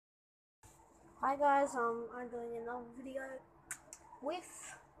Hi guys, I'm doing another video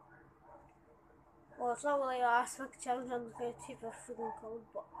with, well, it's not really a ice bucket challenge. I'm just going to tip a freaking cold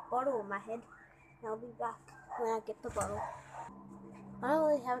bottle on my head, and I'll be back when I get the bottle. I don't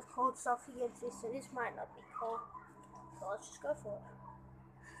really have cold stuff against this, so this might not be cold, so let's just go for it.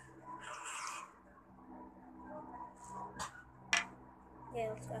 Yeah,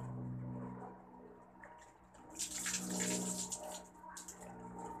 let's go.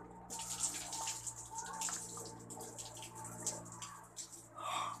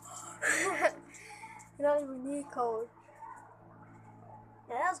 Not even near cold.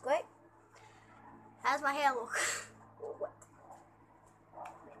 Yeah, that was great. How's my hair look? Wet.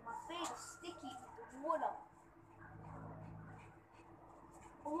 My face is sticky with the water.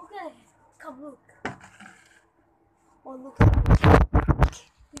 Oh, look at it. Come look. Oh, look at it.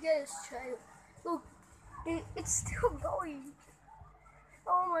 Look at his trail. Look, it's still going.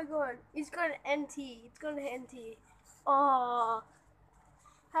 Oh my god. It's going to NT. It's going to NT. Oh,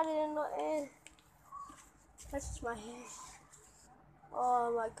 how did it not end? That's just my hair.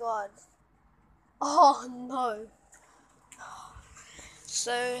 Oh my god. Oh no.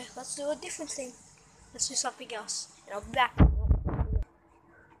 So let's do a different thing. Let's do something else. And I'll be back.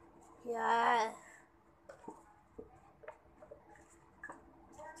 Yeah.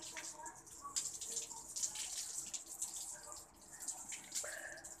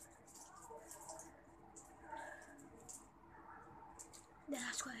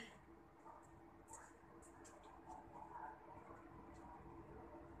 That's great.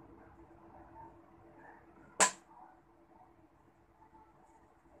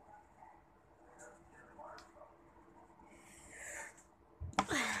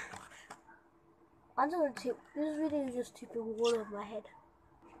 I'm just gonna tip. This video is just tipping water on my head.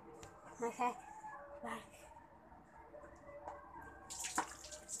 Okay. Back.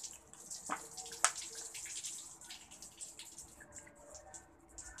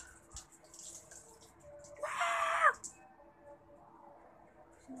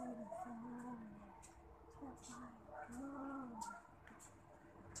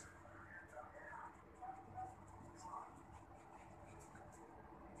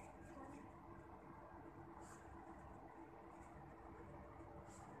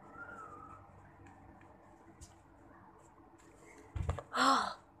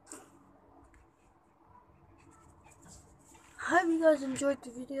 I hope you guys enjoyed the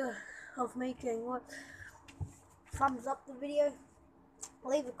video of making what. Thumbs up the video,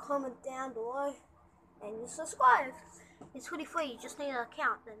 leave a comment down below, and you subscribe. It's pretty free, you just need an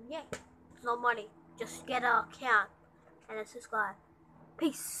account, and yeah, it's no money. Just get an account and then subscribe.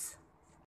 Peace.